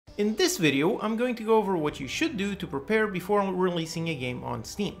In this video, I'm going to go over what you should do to prepare before releasing a game on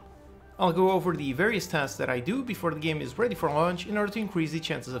Steam. I'll go over the various tasks that I do before the game is ready for launch in order to increase the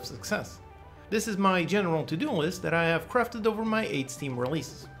chances of success. This is my general to-do list that I have crafted over my 8 Steam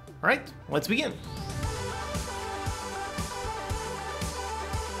releases. Alright, let's begin!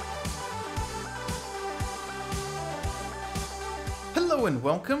 Hello and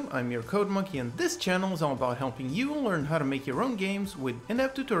welcome, I'm your Code Monkey, and this channel is all about helping you learn how to make your own games with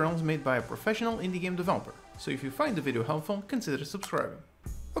in-depth tutorials made by a professional indie game developer. So if you find the video helpful, consider subscribing.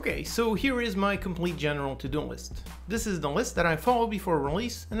 Okay, so here is my complete general to-do list. This is the list that I follow before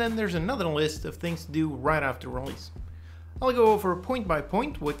release, and then there's another list of things to do right after release. I'll go over point by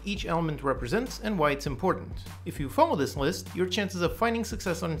point what each element represents and why it's important. If you follow this list, your chances of finding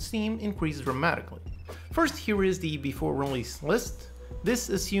success on Steam increase dramatically. First, here is the before release list. This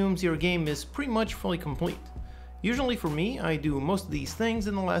assumes your game is pretty much fully complete. Usually for me, I do most of these things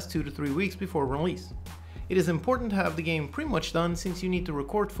in the last 2 to 3 weeks before release. It is important to have the game pretty much done since you need to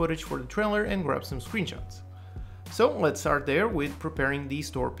record footage for the trailer and grab some screenshots. So let's start there with preparing the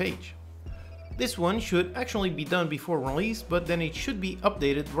store page. This one should actually be done before release, but then it should be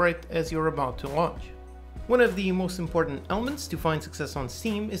updated right as you're about to launch. One of the most important elements to find success on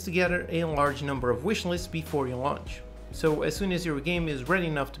Steam is to gather a large number of wishlists before you launch. So as soon as your game is ready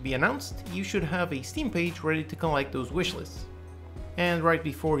enough to be announced, you should have a Steam page ready to collect those wishlists. And right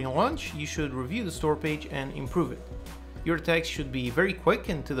before you launch, you should review the store page and improve it. Your text should be very quick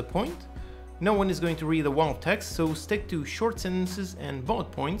and to the point. No one is going to read a wall of text, so stick to short sentences and bullet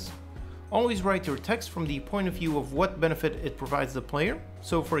points. Always write your text from the point of view of what benefit it provides the player.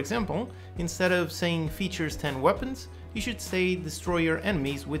 So for example, instead of saying features 10 weapons, you should say destroy your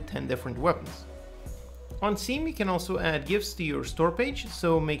enemies with 10 different weapons. On Steam, you can also add gifs to your store page,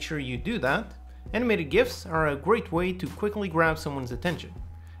 so make sure you do that. Animated gifs are a great way to quickly grab someone's attention.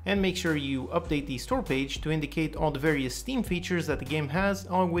 And make sure you update the store page to indicate all the various Steam features that the game has,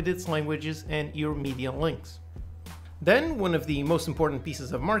 along with its languages and your media links. Then, one of the most important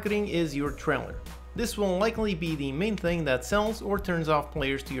pieces of marketing is your trailer. This will likely be the main thing that sells or turns off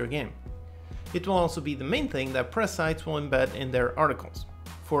players to your game. It will also be the main thing that press sites will embed in their articles.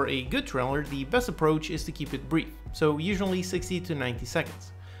 For a good trailer, the best approach is to keep it brief, so usually 60 to 90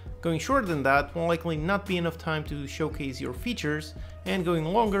 seconds. Going shorter than that will likely not be enough time to showcase your features, and going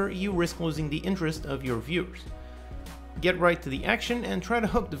longer, you risk losing the interest of your viewers. Get right to the action and try to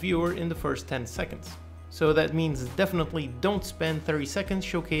hook the viewer in the first 10 seconds. So that means definitely don't spend 30 seconds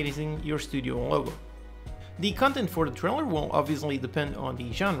showcasing your studio logo. The content for the trailer will obviously depend on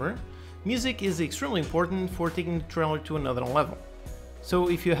the genre. Music is extremely important for taking the trailer to another level.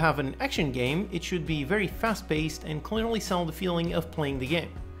 So if you have an action game, it should be very fast-paced and clearly sell the feeling of playing the game.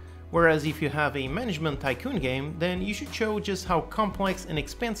 Whereas if you have a management tycoon game, then you should show just how complex and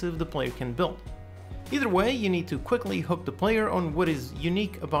expansive the player can build. Either way, you need to quickly hook the player on what is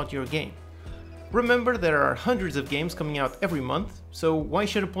unique about your game. Remember, there are hundreds of games coming out every month, so why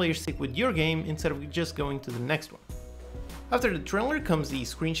should a player stick with your game instead of just going to the next one? After the trailer comes the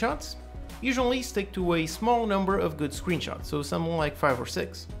screenshots. Usually stick to a small number of good screenshots, so something like 5 or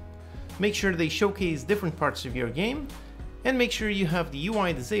 6. Make sure they showcase different parts of your game, and make sure you have the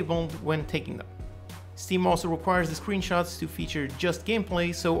UI disabled when taking them. Steam also requires the screenshots to feature just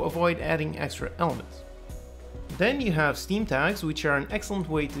gameplay, so avoid adding extra elements. Then you have Steam tags, which are an excellent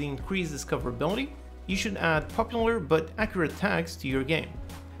way to increase discoverability. You should add popular but accurate tags to your game.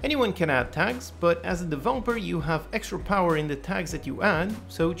 Anyone can add tags, but as a developer you have extra power in the tags that you add,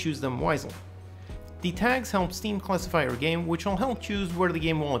 so choose them wisely. The tags help Steam classify your game, which will help choose where the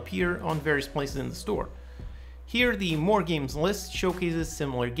game will appear on various places in the store. Here the More Games list showcases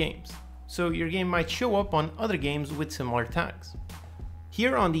similar games, so your game might show up on other games with similar tags.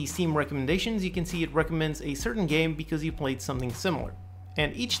 Here on the Steam recommendations you can see it recommends a certain game because you played something similar.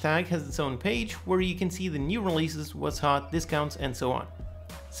 And each tag has its own page where you can see the new releases, what's hot, discounts, and so on.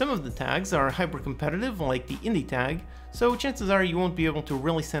 Some of the tags are hyper-competitive, like the indie tag, so chances are you won't be able to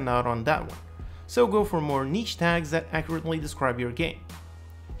really stand out on that one. So go for more niche tags that accurately describe your game.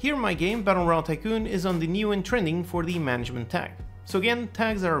 Here my game, Battle Royale Tycoon, is on the new and trending for the management tag. So again,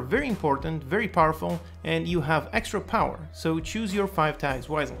 tags are very important, very powerful, and you have extra power, so choose your 5 tags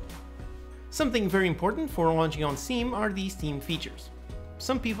wisely. Something very important for launching on Steam are the Steam features.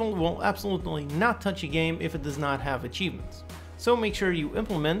 Some people will absolutely not touch a game if it does not have achievements. So make sure you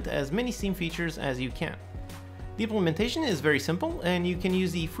implement as many Steam features as you can. The implementation is very simple, and you can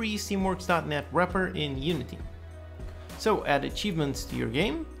use the free steamworks.net wrapper in Unity. So add achievements to your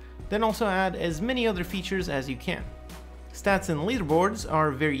game, then also add as many other features as you can. Stats and leaderboards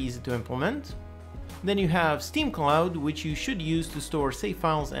are very easy to implement. Then you have Steam Cloud, which you should use to store save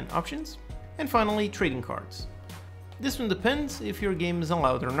files and options. And finally, trading cards. This one depends if your game is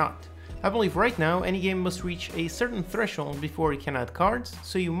allowed or not. I believe right now any game must reach a certain threshold before you can add cards,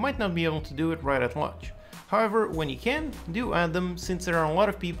 so you might not be able to do it right at launch. However, when you can, do add them, since there are a lot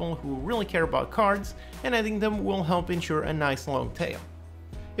of people who really care about cards, and adding them will help ensure a nice long tail.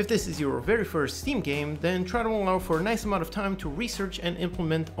 If this is your very first Steam game, then try to allow for a nice amount of time to research and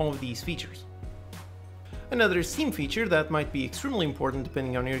implement all of these features. Another Steam feature that might be extremely important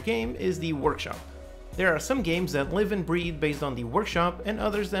depending on your game is the workshop. There are some games that live and breathe based on the workshop, and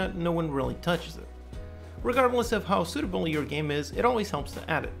others that no one really touches it. Regardless of how suitable your game is, it always helps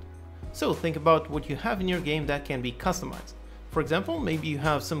to add it. So think about what you have in your game that can be customized. For example, maybe you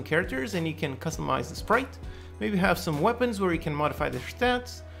have some characters and you can customize the sprite, maybe you have some weapons where you can modify their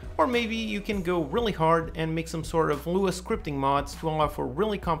stats, or maybe you can go really hard and make some sort of Lua scripting mods to allow for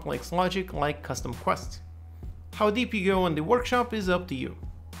really complex logic like custom quests. How deep you go on the workshop is up to you.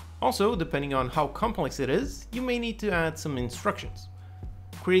 Also, depending on how complex it is, you may need to add some instructions.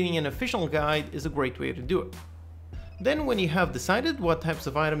 Creating an official guide is a great way to do it. Then when you have decided what types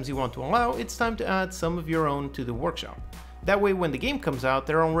of items you want to allow, it's time to add some of your own to the workshop. That way when the game comes out,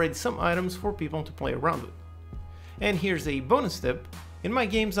 there are already some items for people to play around with. And here's a bonus tip. In my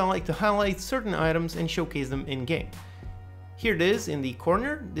games I like to highlight certain items and showcase them in-game. Here it is in the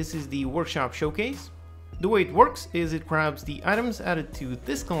corner. This is the workshop showcase. The way it works is it grabs the items added to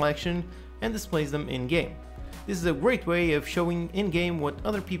this collection and displays them in-game. This is a great way of showing in-game what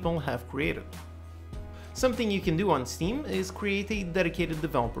other people have created. Something you can do on Steam is create a dedicated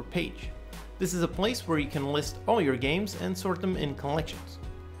developer page. This is a place where you can list all your games and sort them in collections.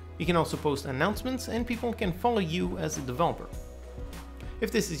 You can also post announcements and people can follow you as a developer.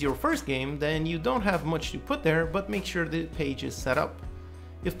 If this is your first game, then you don't have much to put there, but make sure the page is set up.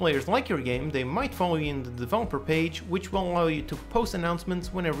 If players like your game, they might follow you in the developer page, which will allow you to post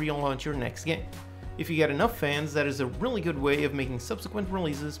announcements whenever you launch your next game. If you get enough fans, that is a really good way of making subsequent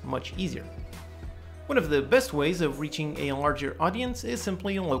releases much easier. One of the best ways of reaching a larger audience is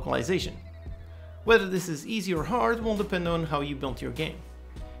simply localization. Whether this is easy or hard will depend on how you built your game.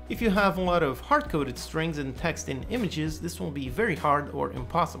 If you have a lot of hard-coded strings and text in images, this will be very hard or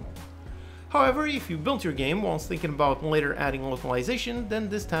impossible. However, if you built your game whilst thinking about later adding localization, then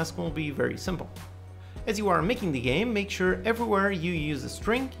this task will be very simple. As you are making the game, make sure everywhere you use a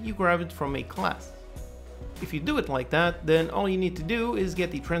string, you grab it from a class. If you do it like that, then all you need to do is get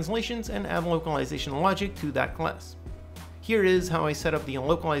the translations and add localization logic to that class. Here is how I set up the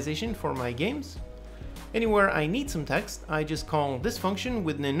localization for my games. Anywhere I need some text, I just call this function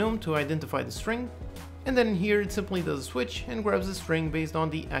with enum to identify the string, and then here it simply does a switch and grabs the string based on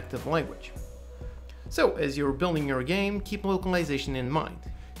the active language. So as you're building your game, keep localization in mind.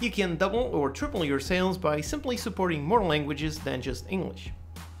 You can double or triple your sales by simply supporting more languages than just English.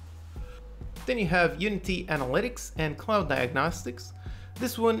 Then you have Unity Analytics and Cloud Diagnostics.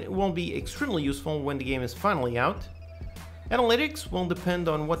 This one will be extremely useful when the game is finally out. Analytics will depend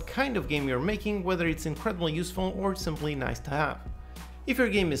on what kind of game you're making, whether it's incredibly useful or simply nice to have. If your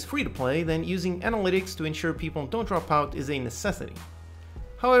game is free to play, then using analytics to ensure people don't drop out is a necessity.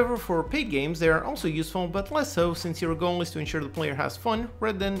 However, for paid games they are also useful, but less so since your goal is to ensure the player has fun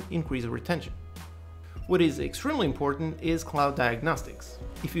rather than increase retention. What is extremely important is Cloud Diagnostics.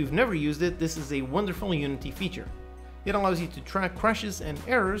 If you've never used it, this is a wonderful Unity feature. It allows you to track crashes and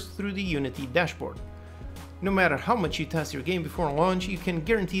errors through the Unity dashboard. No matter how much you test your game before launch, you can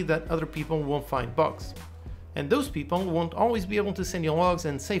guarantee that other people will find bugs. And those people won't always be able to send you logs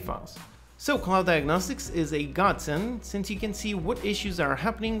and save files. So Cloud Diagnostics is a godsend since you can see what issues are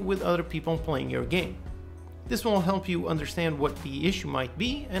happening with other people playing your game. This will help you understand what the issue might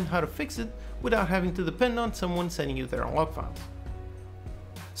be and how to fix it without having to depend on someone sending you their log files.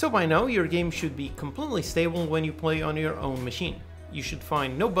 So by now your game should be completely stable when you play on your own machine. You should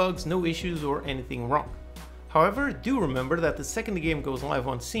find no bugs, no issues or anything wrong. However, do remember that the second the game goes live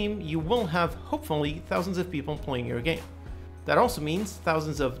on Steam, you will have hopefully thousands of people playing your game. That also means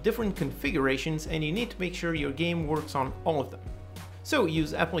thousands of different configurations and you need to make sure your game works on all of them. So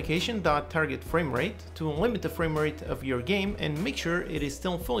use application.targetFramerate to limit the frame rate of your game and make sure it is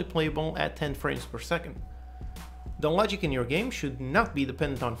still fully playable at 10 frames per second. The logic in your game should not be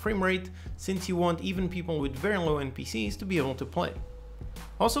dependent on frame rate since you want even people with very low NPCs to be able to play.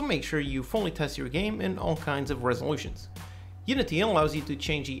 Also make sure you fully test your game in all kinds of resolutions. Unity allows you to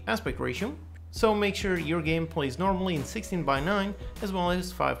change the aspect ratio, so make sure your game plays normally in 16:9 as well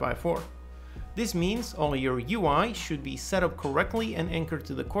as 5:4. This means all your UI should be set up correctly and anchored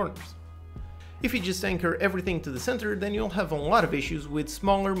to the corners. If you just anchor everything to the center, then you'll have a lot of issues with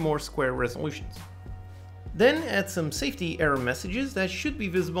smaller, more square resolutions. Then add some safety error messages that should be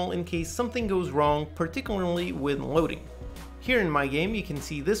visible in case something goes wrong, particularly when loading. Here in my game you can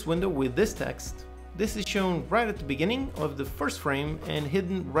see this window with this text. This is shown right at the beginning of the first frame and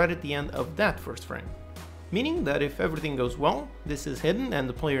hidden right at the end of that first frame. Meaning that if everything goes well, this is hidden and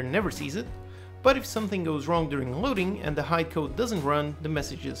the player never sees it, but if something goes wrong during loading and the hide code doesn't run, the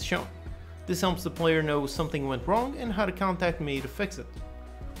message is shown. This helps the player know something went wrong and how to contact me to fix it.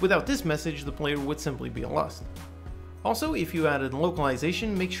 Without this message, the player would simply be lost. Also, if you added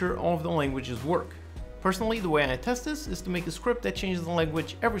localization, make sure all of the languages work. Personally, the way I test this is to make a script that changes the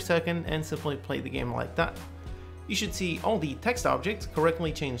language every second and simply play the game like that. You should see all the text objects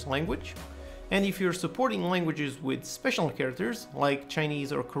correctly change language, and if you're supporting languages with special characters, like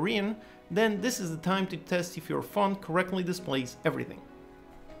Chinese or Korean, then this is the time to test if your font correctly displays everything.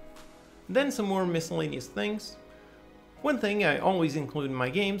 Then some more miscellaneous things. One thing I always include in my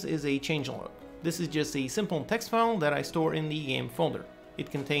games is a changelog. This is just a simple text file that I store in the game folder. It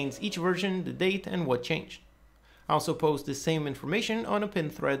contains each version, the date, and what changed. I also post the same information on a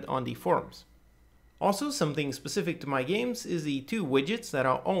pinned thread on the forums. Also, something specific to my games is the two widgets that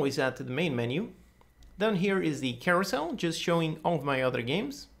I'll always add to the main menu. Down here is the carousel, just showing all of my other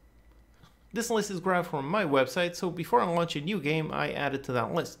games. This list is grabbed from my website, so before I launch a new game, I add it to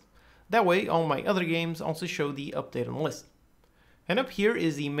that list. That way, all my other games also show the updated list. And up here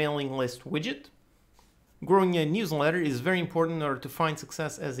is the mailing list widget. Growing a newsletter is very important in order to find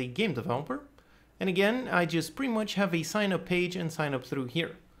success as a game developer. And again, I just pretty much have a sign up page and sign up through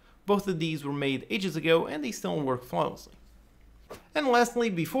here. Both of these were made ages ago and they still work flawlessly. And lastly,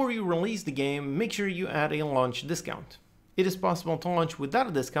 before you release the game, make sure you add a launch discount. It is possible to launch without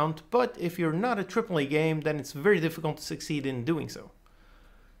a discount, but if you're not a AAA game, then it's very difficult to succeed in doing so.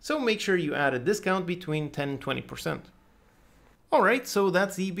 So make sure you add a discount between 10 and 20%. Alright, so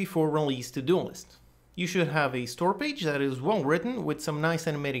that's the before release to-do list. You should have a store page that is well written with some nice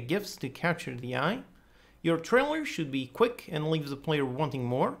animated gifs to capture the eye. Your trailer should be quick and leave the player wanting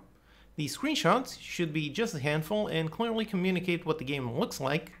more. The screenshots should be just a handful and clearly communicate what the game looks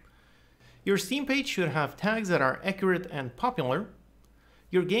like. Your Steam page should have tags that are accurate and popular.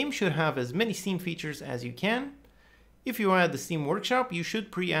 Your game should have as many Steam features as you can. If you add the Steam Workshop, you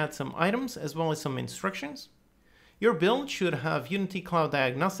should pre-add some items as well as some instructions. Your build should have Unity Cloud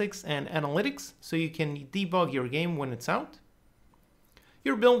Diagnostics and Analytics so you can debug your game when it's out.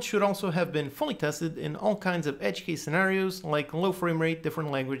 Your build should also have been fully tested in all kinds of edge case scenarios like low frame rate,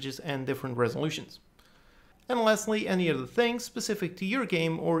 different languages, and different resolutions. And lastly, any other things specific to your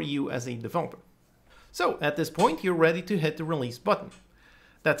game or you as a developer. So at this point, you're ready to hit the release button.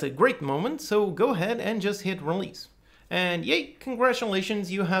 That's a great moment, so go ahead and just hit release. And yay,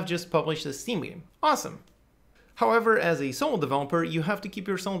 congratulations, you have just published a Steam game. Awesome! However, as a solo developer, you have to keep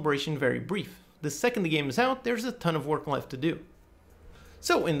your celebration very brief. The second the game is out, there's a ton of work left to do.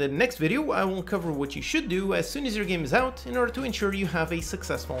 So in the next video, I will cover what you should do as soon as your game is out in order to ensure you have a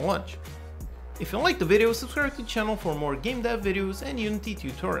successful launch. If you liked the video, subscribe to the channel for more game dev videos and Unity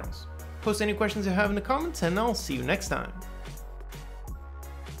tutorials. Post any questions you have in the comments and I'll see you next time.